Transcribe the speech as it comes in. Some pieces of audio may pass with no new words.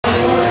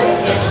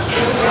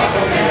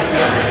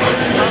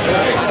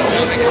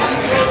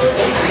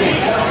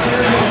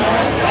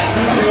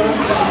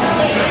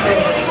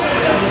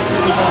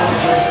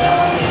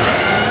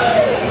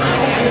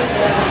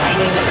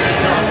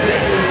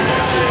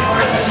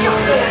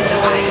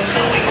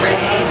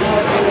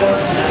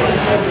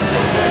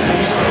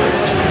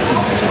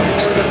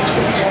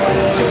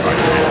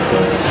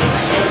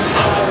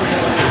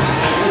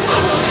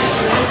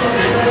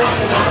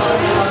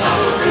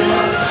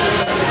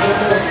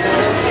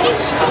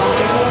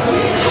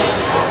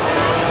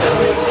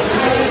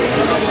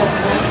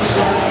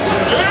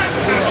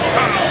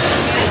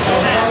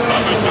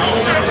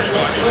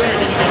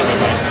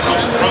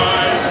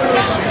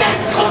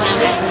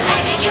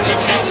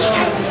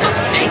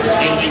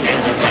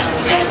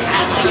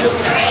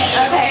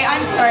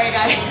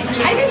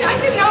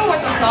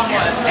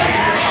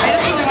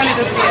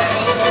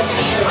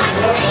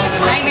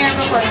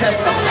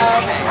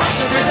Okay,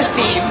 so there's a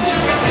theme.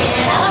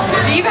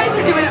 But you guys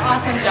are doing an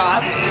awesome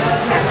job.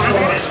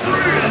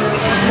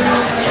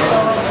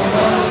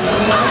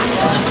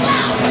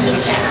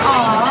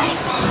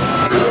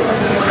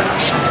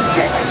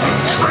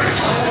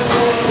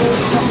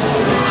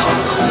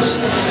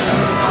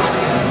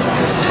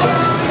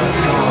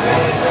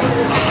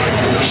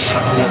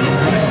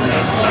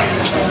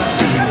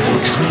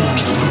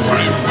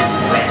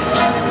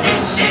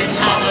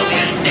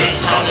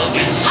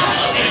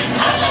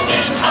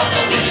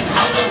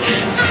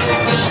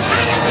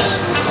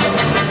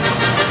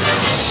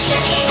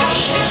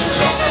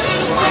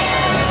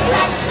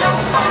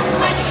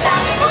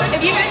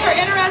 If you guys are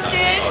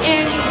interested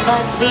in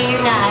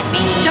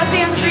Just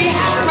Dance 3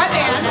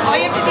 sweatbands, all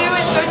you have to do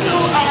is go to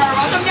our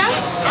welcome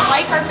desk,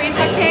 like our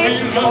Facebook page,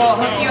 we'll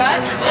hook you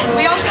up.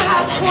 We also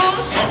have cool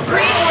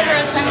pre-order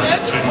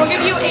incentives. We'll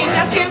give you a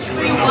Just Dance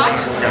 3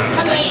 watch,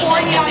 comes in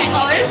 4 neon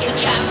colors. You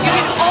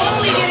can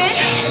only get it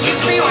if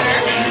you pre-order.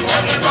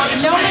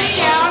 No money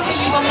down, and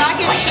you will not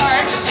get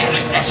charged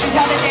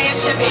until the day of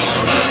shipping,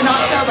 which is in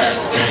October.